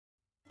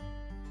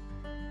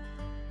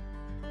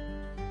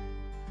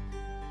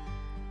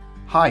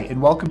Hi,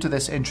 and welcome to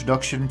this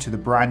introduction to the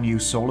brand new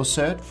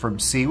SolarCert from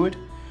Seaward.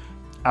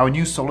 Our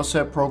new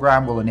SolarCert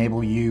program will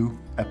enable you,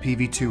 a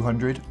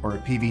PV200 or a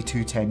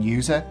PV210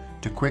 user,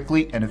 to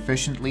quickly and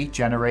efficiently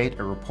generate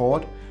a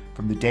report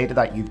from the data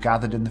that you've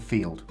gathered in the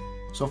field.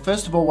 So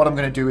first of all, what I'm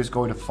going to do is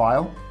go to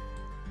File,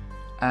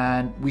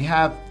 and we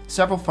have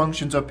several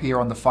functions up here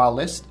on the file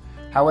list.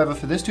 However,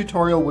 for this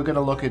tutorial, we're going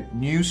to look at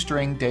New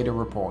String Data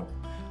Report.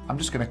 I'm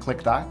just going to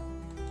click that.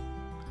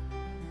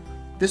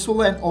 This will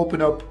then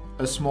open up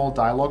a small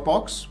dialog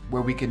box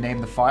where we can name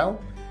the file.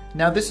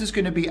 Now this is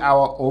going to be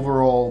our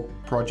overall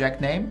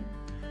project name.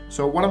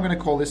 So what I'm going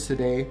to call this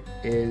today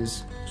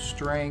is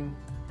String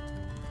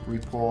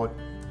Report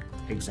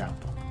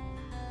Example.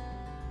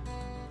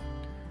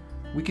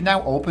 We can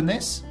now open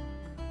this,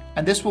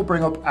 and this will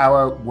bring up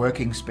our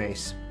working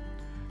space.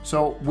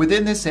 So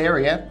within this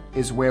area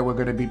is where we're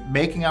going to be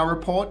making our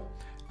report,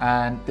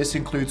 and this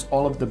includes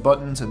all of the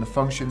buttons and the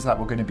functions that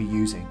we're going to be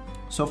using.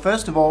 So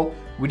first of all,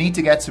 we need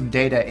to get some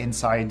data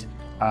inside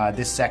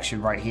this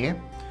section right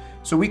here.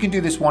 So we can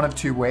do this one of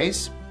two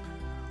ways.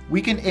 We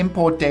can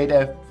import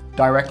data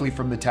directly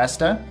from the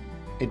tester.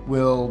 It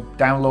will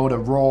download a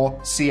raw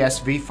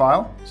CSV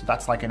file, so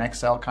that's like an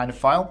Excel kind of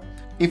file.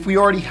 If we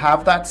already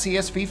have that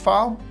CSV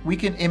file, we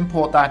can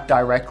import that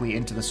directly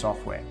into the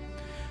software.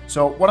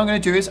 So what I'm going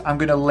to do is I'm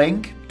going to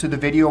link to the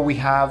video we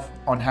have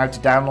on how to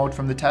download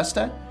from the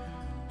tester.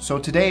 So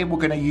today we're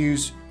going to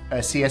use a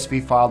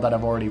CSV file that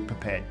I've already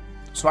prepared.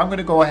 So I'm going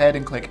to go ahead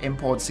and click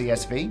Import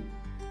CSV.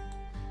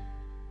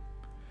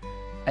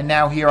 And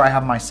now here I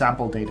have my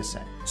sample data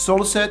set.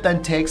 SolarCert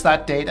then takes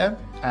that data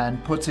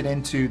and puts it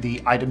into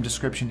the item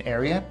description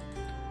area.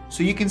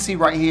 So you can see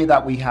right here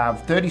that we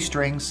have 30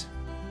 strings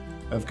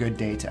of good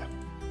data.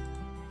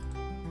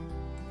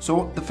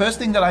 So the first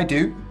thing that I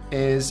do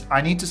is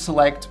I need to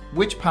select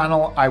which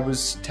panel I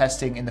was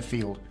testing in the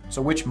field. So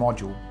which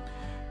module.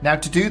 Now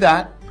to do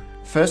that,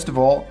 first of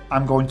all,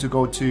 I'm going to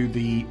go to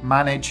the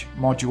Manage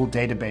Module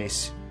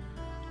Database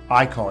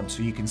icon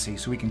so you can see,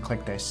 so we can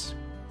click this.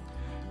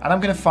 And I'm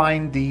going to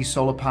find the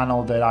solar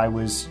panel that I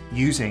was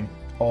using,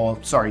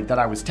 that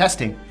I was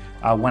testing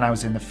when I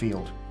was in the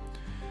field.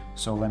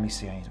 So let me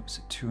see, it was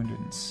at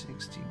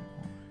 261.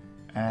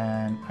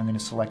 And I'm going to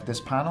select this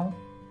panel,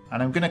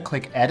 and I'm going to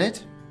click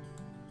Edit.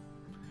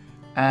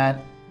 And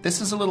this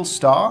is a little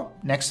star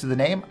next to the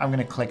name. I'm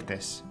going to click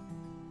this.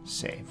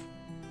 Save.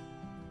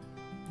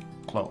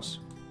 Close.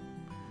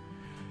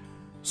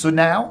 So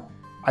now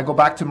I go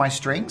back to my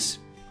strings,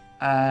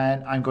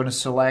 and I'm going to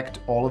select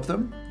all of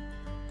them.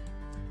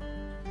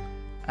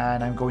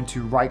 And I'm going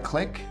to right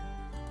click,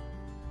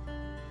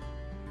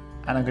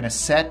 and I'm going to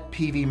set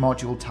PV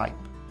module type.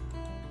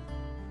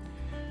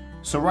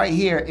 So right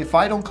here, if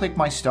I don't click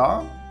my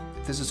star,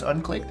 if this is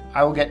unclicked,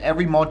 I will get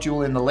every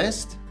module in the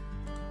list.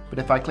 But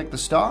if I click the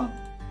star,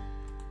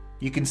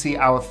 you can see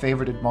our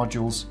favorited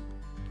modules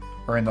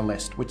are in the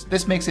list, which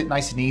this makes it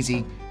nice and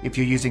easy if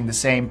you're using the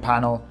same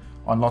panel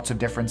on lots of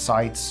different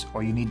sites,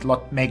 or you need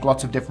to make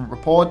lots of different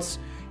reports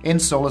in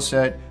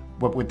SolarCert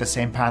with the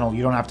same panel.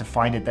 You don't have to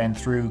find it then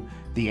through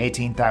the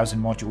 18,000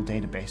 module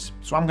database.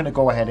 So I'm going to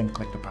go ahead and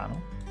click the panel.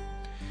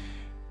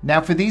 Now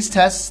for these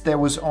tests, there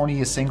was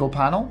only a single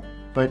panel,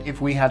 but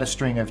if we had a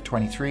string of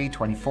 23,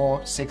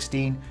 24,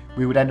 16,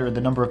 we would enter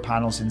the number of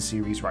panels in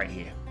series right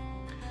here.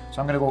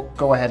 So I'm going to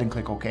go ahead and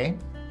click OK.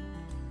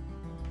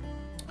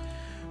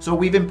 So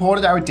we've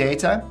imported our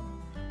data,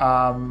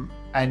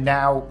 and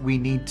now we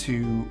need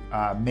to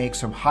make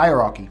some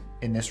hierarchy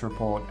in this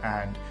report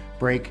and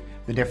break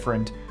the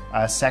different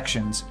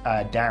sections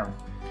down.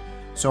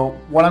 So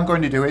what I'm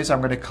going to do is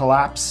I'm going to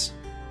collapse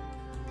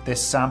this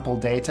sample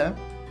data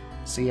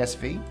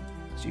CSV,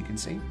 as you can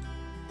see,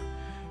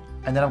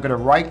 and then I'm going to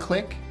right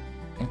click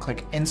and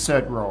click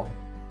Insert Row.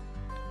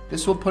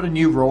 This will put a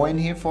new row in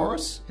here for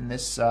us in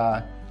this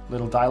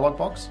little dialog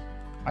box.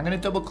 I'm going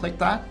to double click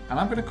that, and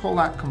I'm going to call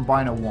that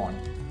Combiner 1.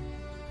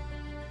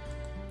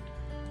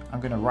 I'm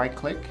going to right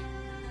click,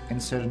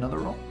 insert another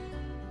row,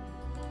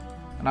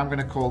 and I'm going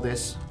to call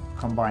this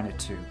Combiner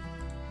 2.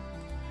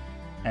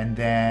 And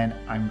then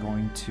I'm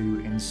going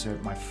to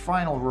insert my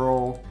final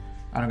row,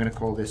 and I'm going to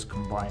call this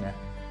Combiner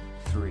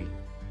 3.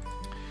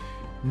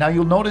 Now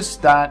you'll notice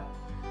that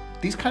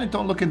these kind of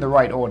don't look in the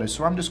right order,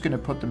 so I'm just going to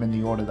put them in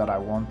the order that I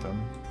want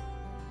them.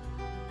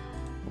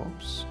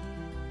 Whoops.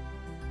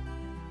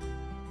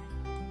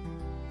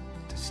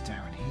 This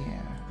down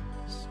here.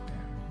 This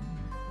down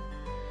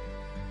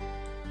here.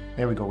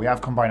 There we go. We have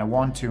Combiner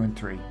 1, 2, and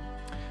 3.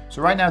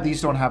 So right now these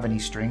don't have any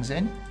strings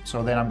in,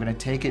 so then I'm going to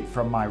take it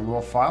from my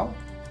raw file,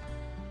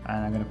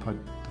 and I'm going to put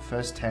the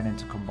first 10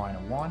 into Combiner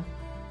 1.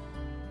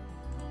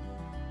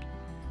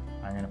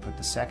 I'm going to put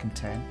the second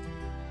 10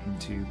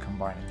 into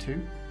Combiner 2,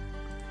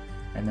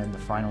 and then the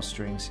final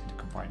strings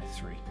into Combiner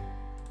 3. And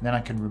then I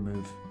can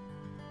remove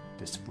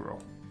this row.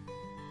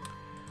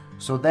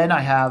 So then I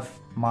have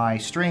my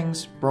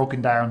strings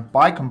broken down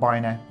by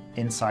combiner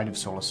inside of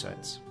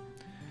SolarCerts.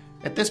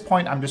 At this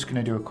point, I'm just going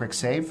to do a quick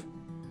save,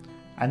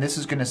 and this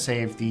is going to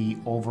save the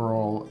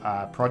overall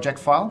project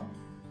file,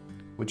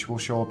 which will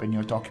show up in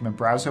your document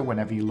browser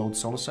whenever you load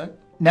SolarCert.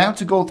 Now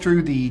to go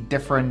through the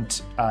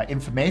different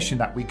information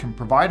that we can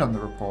provide on the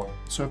report.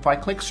 So if I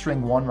click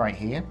string 1 right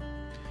here,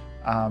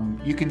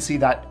 you can see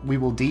that we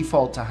will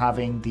default to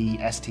having the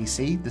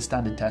STC, the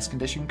standard test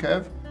condition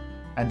curve,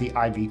 and the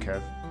IV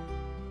curve.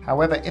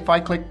 However, if I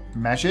click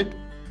measured,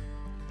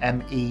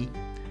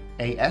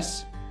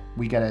 MEAS,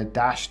 we get a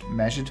dashed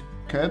measured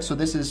curve. So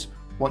this is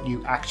what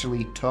you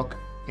actually took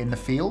in the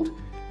field,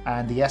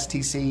 and the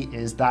STC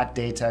is that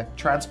data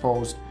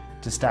transposed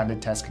to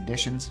standard test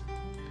conditions.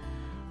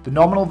 The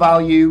nominal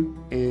value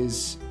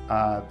is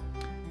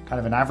kind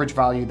of an average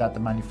value that the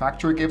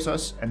manufacturer gives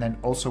us, and then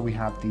also we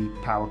have the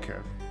power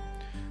curve.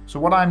 So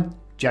what I'm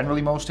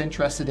generally most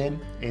interested in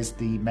is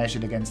the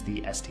measured against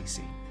the STC.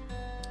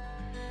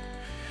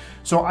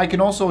 So I can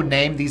also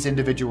name these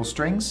individual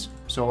strings.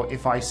 So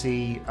if I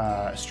see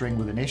a string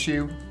with an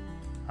issue,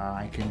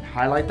 I can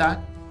highlight that.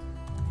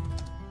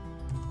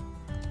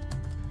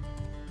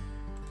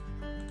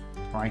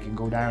 Or I can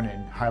go down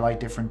and highlight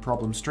different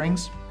problem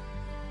strings.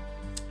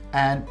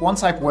 And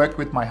once I've worked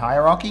with my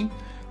hierarchy,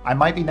 I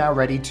might be now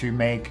ready to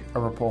make a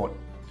report.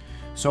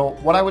 So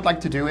what I would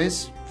like to do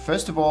is,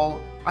 first of all,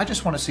 I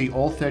just want to see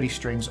all 30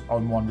 strings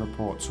on one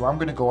report. So I'm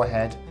going to go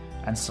ahead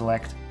and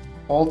select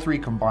all 3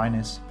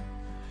 combiners,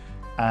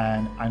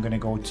 and I'm going to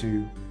go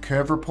to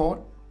curve report.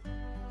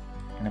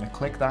 I'm going to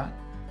click that.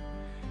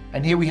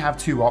 And here we have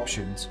 2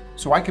 options.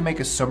 So I can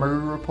make a summary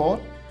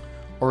report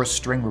or a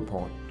string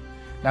report.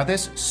 Now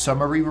this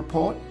summary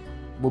report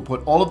will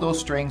put all of those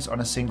strings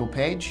on a single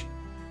page.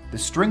 The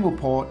string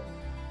report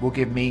will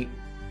give me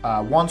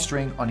 1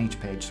 string on each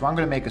page. So I'm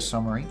going to make a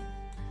summary,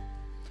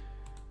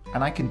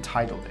 and I can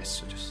title this.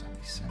 So just let me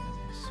send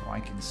this. So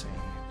I can say,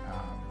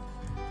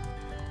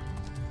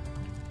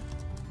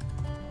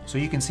 so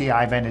you can see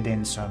I've entered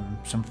in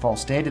some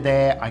false data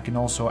there. I can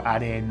also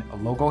add in a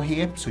logo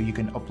here, so you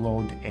can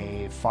upload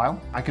a file.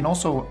 I can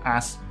also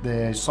ask,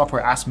 the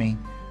software asks me,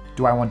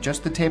 do I want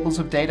just the tables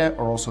of data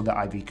or also the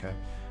IV curve?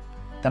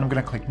 Then I'm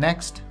going to click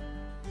next,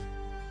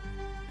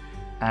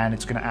 and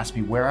it's going to ask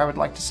me where I would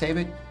like to save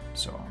it.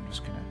 So I'm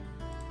just going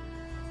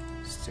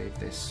to save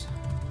this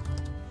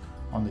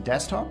on the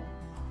desktop.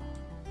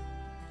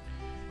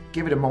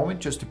 Give it a moment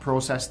just to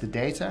process the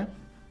data.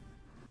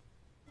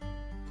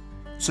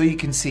 So you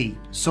can see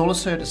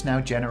SolarCert has now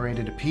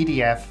generated a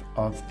PDF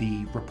of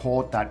the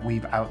report that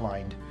we've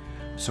outlined.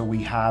 So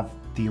we have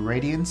the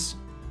irradiance,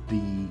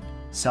 the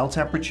cell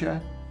temperature,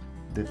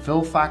 the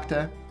fill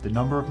factor, the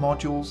number of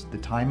modules, the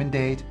time and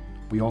date.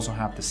 We also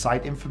have the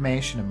site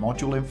information and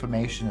module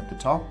information at the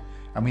top,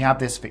 and we have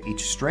this for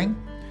each string.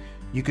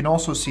 You can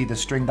also see the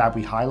string that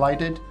we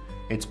highlighted.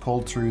 It's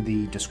pulled through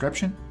the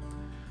description.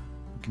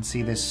 You can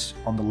see this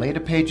on the later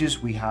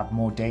pages. We have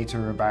more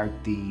data about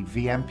the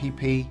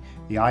VMPP,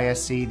 the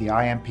ISC, the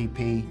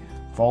IMPP,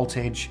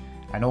 voltage,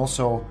 and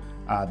also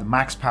the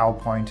max power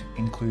point,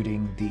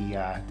 including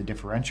the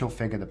differential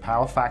figure, the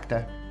power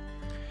factor.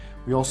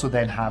 We also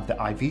then have the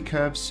IV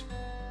curves,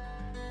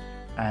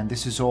 and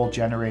this is all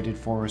generated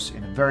for us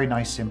in a very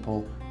nice,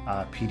 simple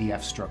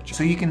PDF structure.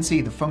 So you can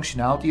see the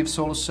functionality of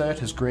SolarCert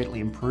has greatly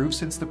improved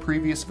since the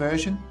previous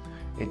version.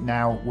 It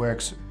now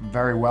works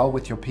very well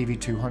with your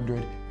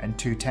PV200 and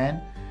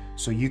 210,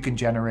 so you can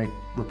generate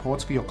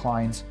reports for your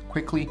clients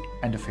quickly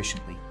and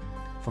efficiently.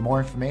 For more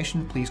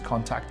information, please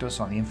contact us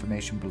on the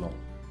information below.